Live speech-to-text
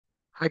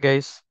Hi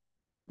guys,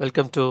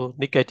 welcome to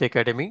Nick IT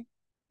Academy.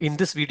 In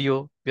this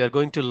video, we are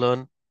going to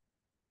learn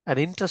an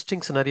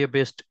interesting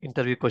scenario-based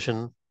interview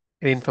question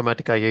in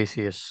Informatica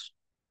IICS.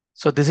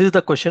 So this is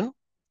the question.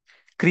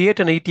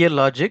 Create an ETL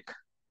logic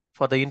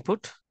for the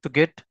input to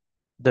get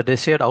the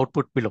desired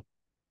output below.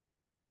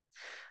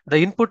 The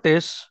input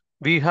is,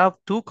 we have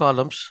two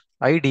columns,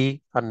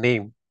 ID and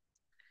name.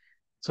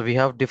 So we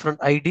have different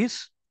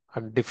IDs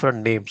and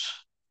different names.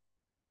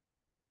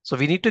 So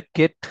we need to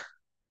get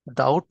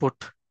the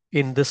output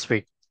in this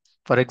way.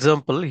 For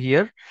example,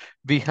 here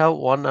we have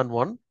one and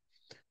one,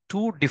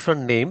 two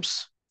different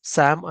names,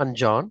 Sam and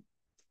John,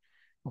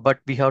 but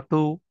we have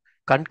to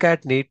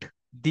concatenate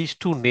these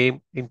two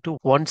names into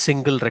one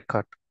single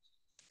record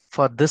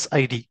for this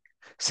ID.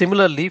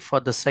 Similarly, for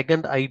the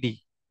second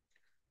ID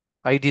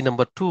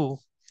number two,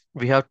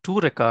 we have two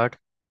records.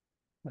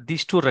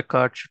 These two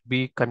records should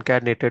be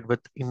concatenated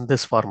with in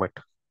this format.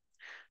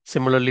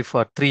 Similarly,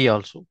 for three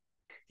also.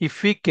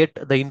 If we get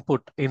the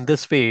input in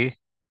this way,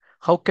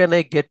 how can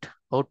I get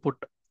output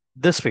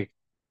this way?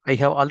 I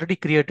have already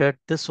created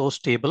this source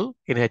table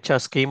in HR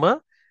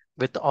schema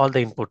with all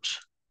the inputs.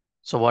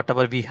 So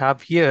whatever we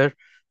have here,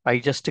 I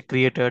just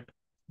created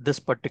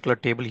this particular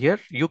table here.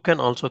 You can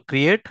also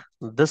create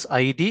this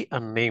ID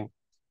and name.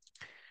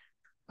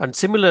 And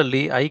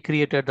similarly, I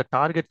created the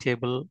target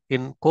table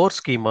in core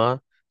schema.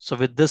 So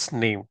with this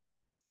name,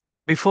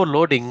 before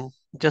loading,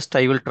 just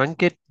I will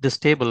truncate this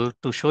table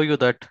to show you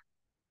that.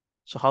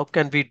 So how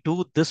can we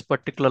do this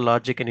particular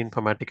logic in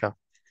Informatica?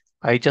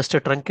 I just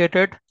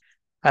truncated.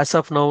 As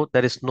of now,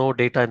 there is no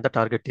data in the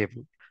target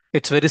table.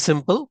 It's very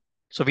simple.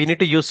 So we need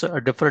to use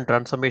a different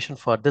transformation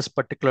for this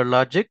particular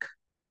logic.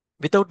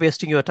 Without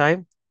wasting your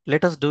time,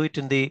 let us do it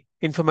in the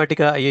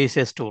Informatica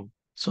IICS tool.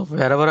 So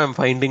wherever I'm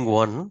finding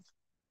one,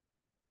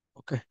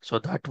 okay, so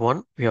that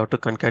one we have to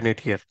concatenate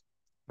here.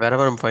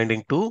 Wherever I'm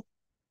finding two,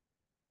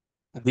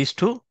 these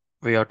two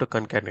we have to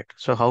concatenate.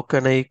 So how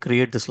can I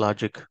create this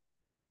logic?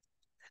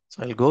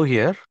 So I'll go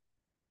here.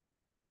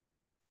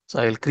 So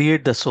I'll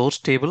create the source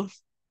table.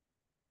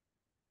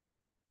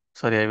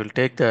 Sorry, I will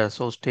take the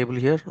source table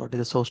here. What is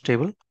the source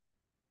table?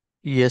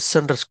 S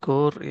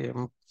underscore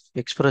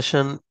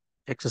expression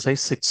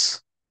exercise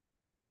 6.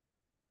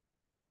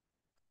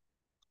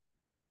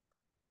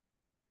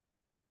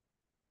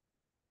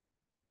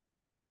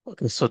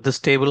 Okay, so this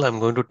table I'm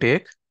going to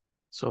take.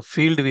 So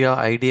field we have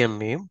ID and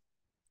name.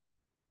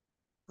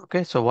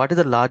 Okay, so what is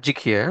the logic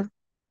here?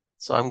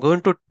 So I'm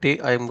going to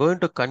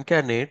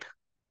concatenate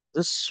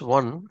this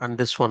one and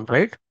this one,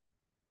 right?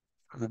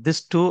 And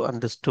this two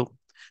and this two.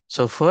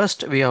 So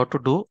first we have to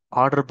do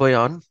order by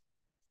on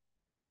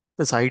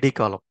this ID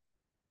column.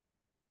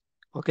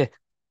 Okay,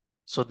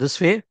 so this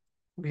way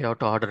we have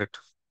to order it.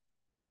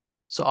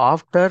 So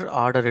after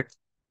order it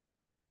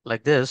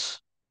like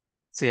this,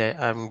 see,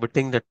 I'm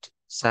putting that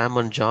Sam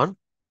and John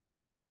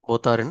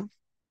both are in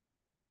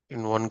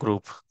one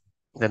group.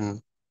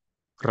 Then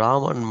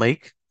Ram and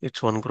Mike,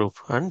 it's one group,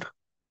 and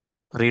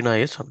Reena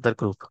is another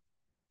group.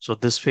 So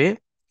this way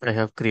I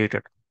have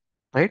created,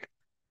 right?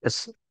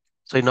 Yes.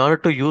 So in order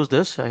to use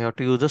this, I have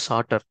to use the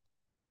sorter.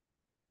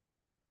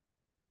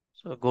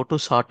 So go to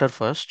sorter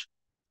first.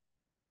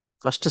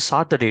 First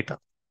sort the data.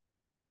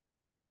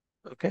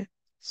 Okay.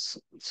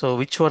 So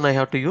which one I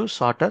have to use?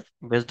 Sorter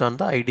based on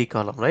the ID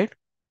column, right?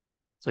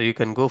 So you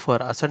can go for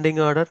ascending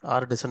order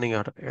or descending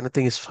order.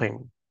 Anything is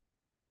fine.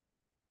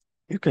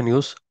 You can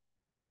use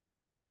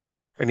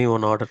any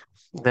one order.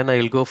 Then I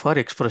will go for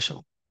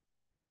expression.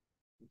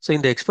 So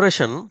in the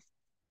expression,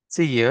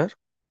 see here,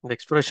 the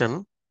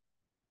expression.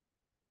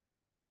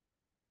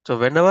 So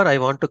whenever I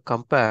want to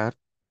compare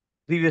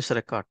previous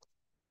record,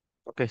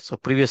 okay, so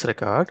previous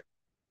record.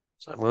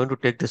 So I'm going to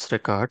take this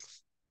record.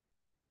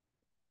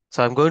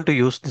 So I'm going to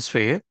use this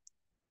way.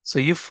 So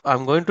if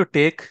I'm going to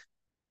take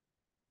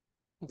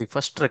the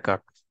first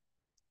record,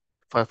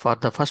 for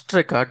the first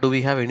record, do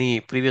we have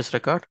any previous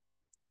record?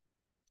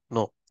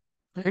 No,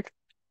 right?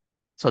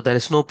 So there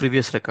is no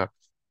previous record.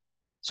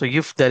 So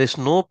if there is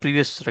no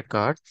previous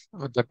record,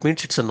 that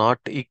means it's not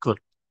equal.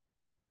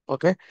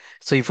 Okay.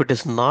 So if it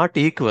is not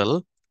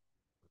equal,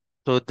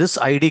 so this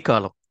ID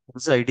column,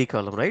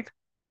 right?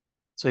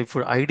 So if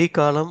for ID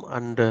column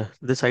and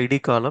this ID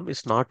column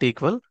is not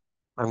equal,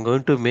 I'm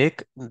going to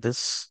make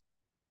this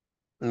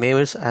name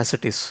is as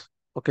it is.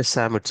 Okay,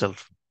 Sam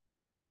itself.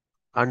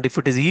 And if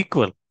it is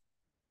equal,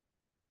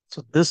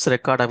 so this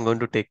record I'm going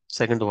to take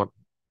second one.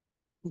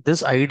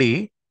 This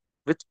ID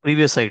with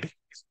previous ID.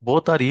 If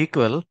both are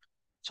equal,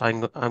 so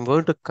I'm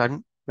going to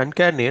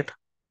concatenate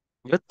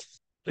with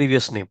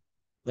previous name,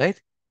 right?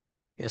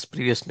 Yes,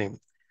 previous name.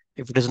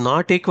 If it is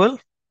not equal,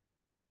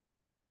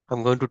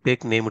 I'm going to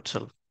take name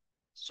itself.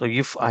 So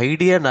if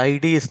ID and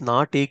ID is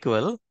not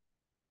equal,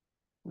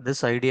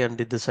 this ID and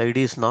this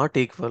ID is not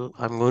equal,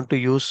 I'm going to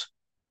use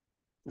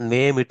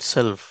name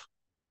itself.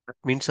 That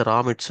means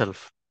RAM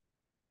itself.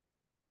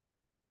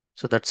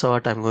 So that's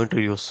what I'm going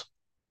to use.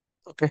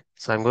 Okay,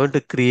 so I'm going to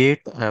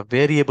create a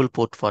variable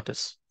port for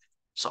this.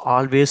 So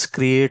always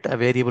create a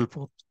variable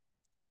port.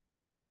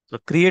 So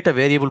create a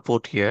variable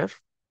port here.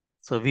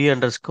 So v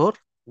underscore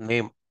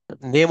name.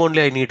 Name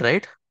only I need,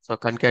 right? So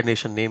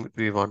concatenation name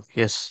we want.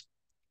 Yes.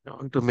 I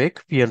want to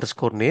make p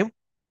underscore name.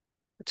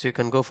 So you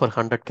can go for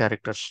 100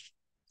 characters.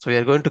 So we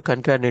are going to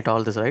concatenate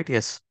all this, right?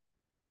 Yes.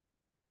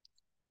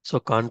 So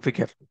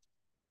configure.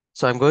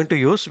 So I'm going to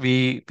use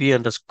p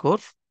underscore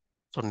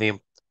so name.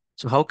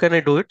 So how can I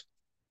do it?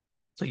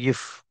 So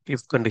if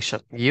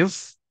condition,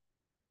 if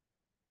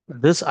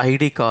this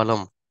ID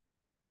column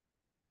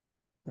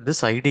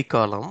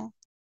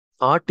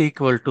not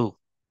equal to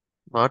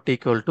not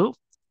equal to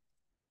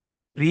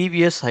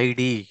previous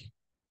ID.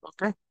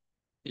 Okay.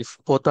 If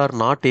both are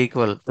not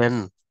equal,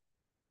 then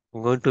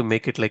I'm going to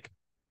make it like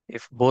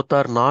if both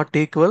are not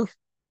equal,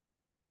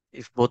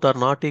 if both are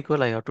not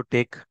equal, I have to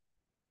take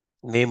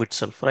name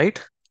itself,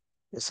 right?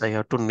 Yes, I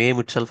have to name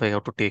itself, I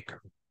have to take.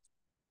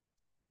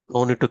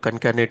 No need to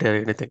concatenate or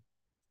anything.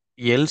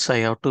 Else I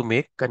have to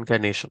make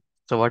concatenation.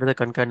 So what is the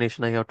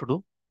concatenation I have to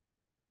do?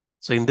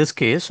 So in this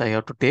case, I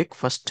have to take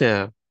first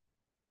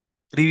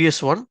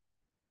previous one,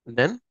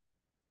 then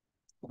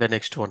the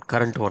next one,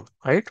 current one,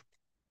 right?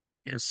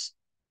 Yes.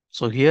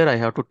 So here I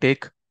have to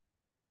take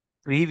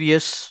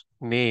previous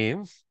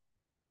name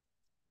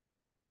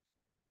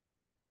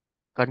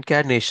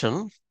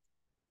concatenation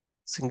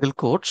single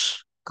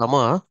quotes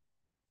comma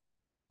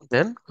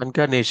then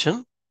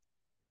concatenation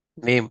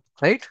name,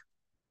 right?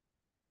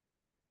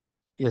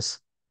 Yes.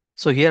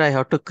 So here I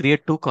have to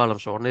create two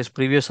columns. One is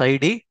previous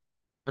ID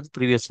and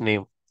previous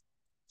name.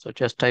 So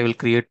just I will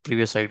create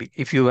previous ID.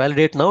 If you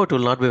validate now, it will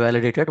not be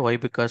validated. Why?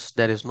 Because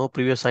there is no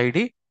previous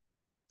ID,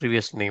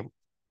 previous name.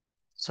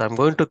 So I'm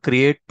going to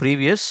create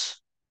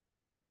previous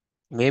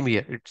name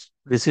here.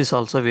 This is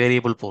also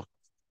variable port.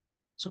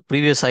 So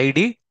previous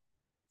ID,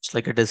 it's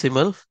like a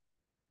decimal.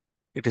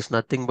 It is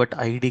nothing but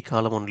ID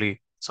column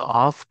only. So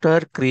after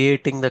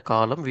creating the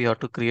column, we have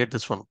to create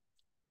this one.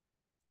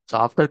 So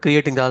after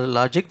creating the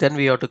logic, then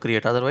we have to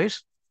create.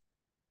 Otherwise,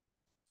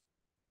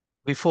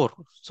 before.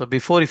 So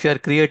before, if you are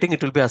creating,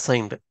 it will be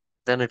assigned.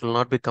 Then it will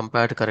not be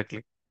compared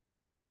correctly.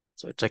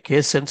 So it's a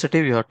case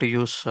sensitive. You have to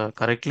use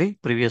correctly.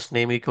 Previous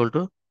name equal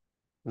to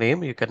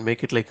name. You can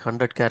make it like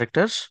 100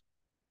 characters.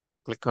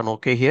 Click on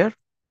OK here.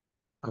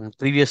 And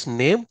previous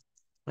name,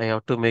 I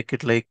have to make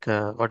it like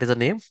what is the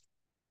name?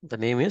 The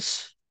name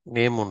is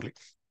name only.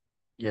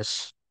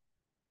 Yes.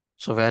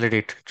 So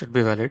validate. It should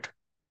be valid.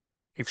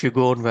 If you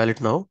go on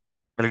validate now,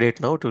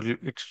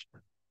 it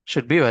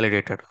should be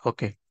validated.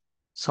 Okay.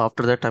 So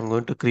after that, I'm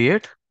going to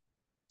create.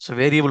 So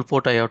variable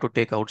port I have to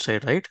take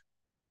outside, right?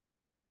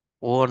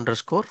 O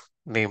underscore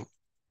name.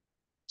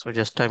 So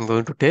just I'm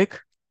going to take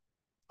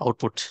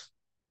output.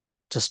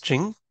 Just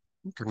string.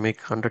 You can make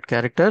 100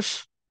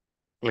 characters.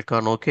 Click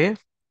on OK.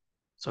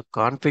 So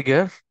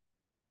configure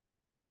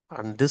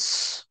and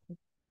this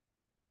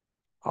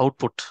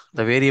output,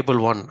 the variable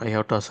one, I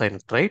have to assign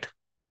it, right?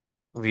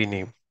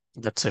 Name.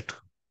 That's it.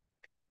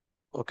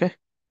 Okay.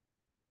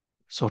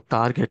 So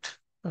target,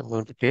 I'm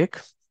going to take.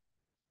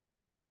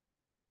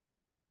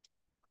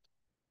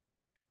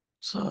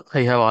 So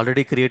I have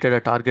already created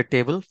a target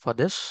table for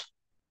this.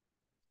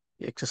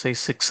 Exercise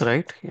 6,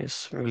 right?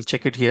 Yes, we will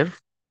check it here.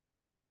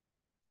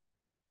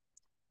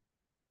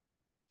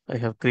 I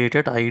have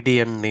created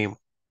ID and name,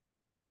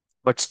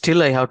 but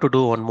still I have to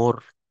do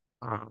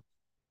uh,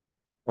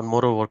 one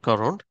more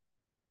workaround.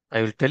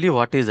 I will tell you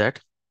what is that.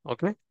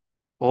 Okay.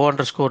 O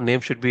underscore name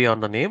should be on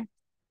the name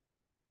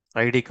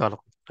ID column,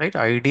 right?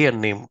 ID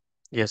and name.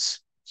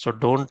 Yes. So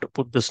don't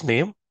put this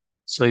name.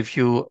 So if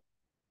you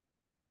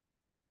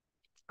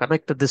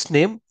connect this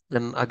name,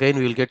 then again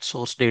we will get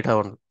source data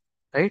on,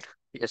 right?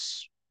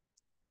 Yes.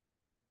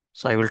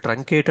 So I will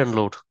truncate and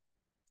load.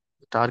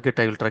 Target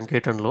I will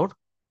truncate and load.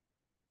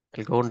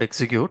 I'll go and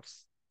execute.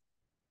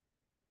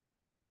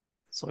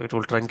 So it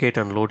will truncate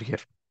and load here.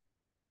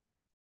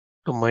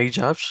 To my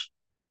jobs,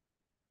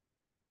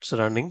 it's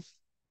running.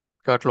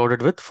 Got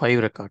loaded with 5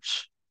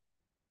 records.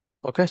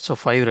 Okay, so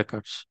 5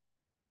 records.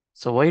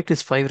 So why it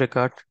is 5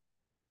 record?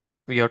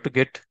 We have to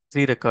get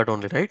 3 record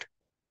only, right?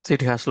 So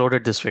it has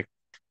loaded this way.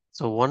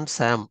 So one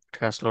SAM it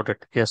has loaded.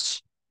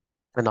 Yes.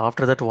 And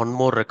after that, one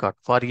more record.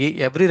 For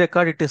every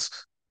record it is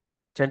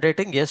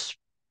generating. Yes.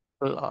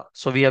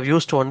 So we have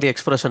used only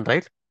expression,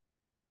 right?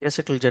 Yes,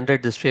 it will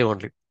generate this way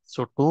only.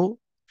 So two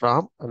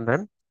RAM and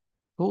then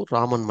two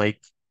RAM and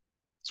mic.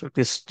 So it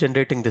is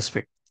generating this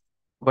way.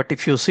 But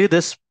if you see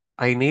this,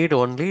 I need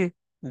only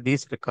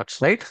these records,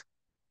 right?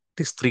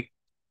 These three.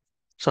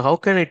 So how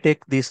can I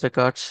take these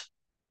records?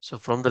 So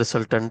from the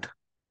resultant,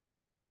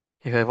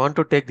 if I want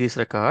to take this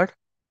record,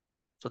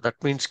 so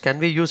that means can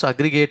we use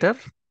aggregator?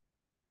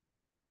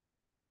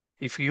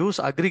 If you use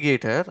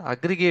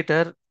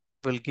aggregator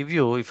will give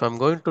you, if I'm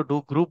going to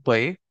do group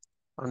by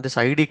on this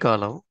ID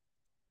column,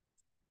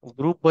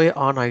 group by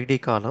on ID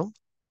column,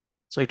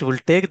 so it will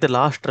take the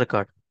last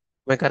record.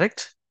 Am I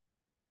correct?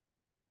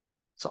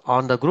 So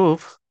on the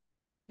group,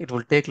 it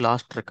will take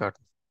last record.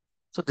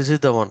 So this is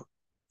the one.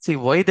 See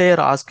why they are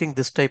asking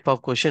this type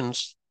of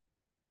questions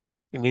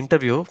in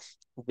interview.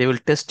 They will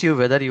test you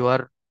whether you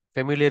are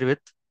familiar with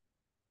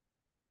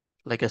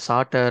like a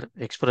sorter,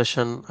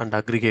 expression, and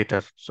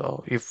aggregator.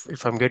 So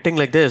if I'm getting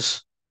like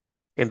this,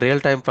 in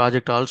real-time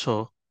project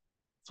also.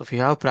 So if you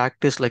have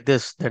practice like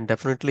this, then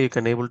definitely you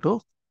can able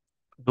to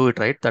do it,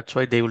 right? That's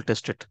why they will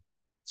test it.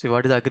 See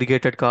what is the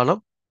aggregated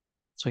column?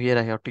 So here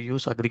I have to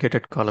use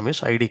aggregated column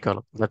is ID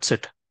column. That's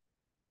it.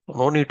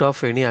 No need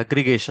of any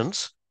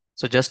aggregations.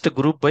 So just a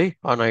group by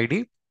on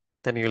ID,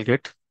 then you will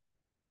get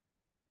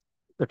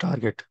the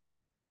target.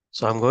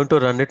 So I'm going to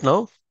run it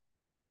now.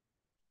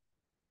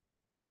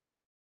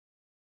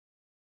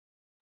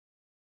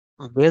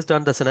 Based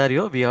on the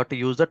scenario, we have to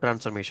use the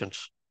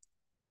transformations.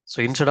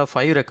 So instead of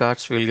 5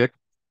 records, we will get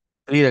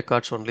 3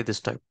 records only this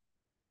time.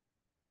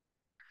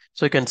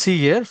 So you can see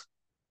here,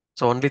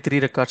 so only 3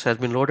 records has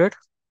been loaded.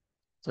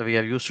 So we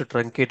have used to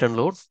truncate and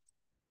load.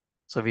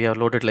 So we have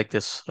loaded like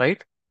this,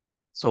 right?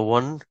 So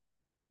one,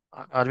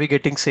 are we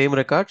getting same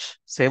records,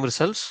 same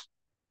results?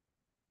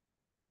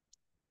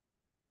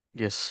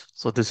 Yes.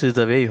 So this is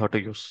the way you have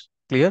to use.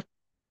 Clear?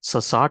 So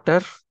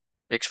sorter,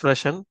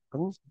 expression,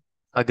 and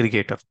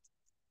aggregator.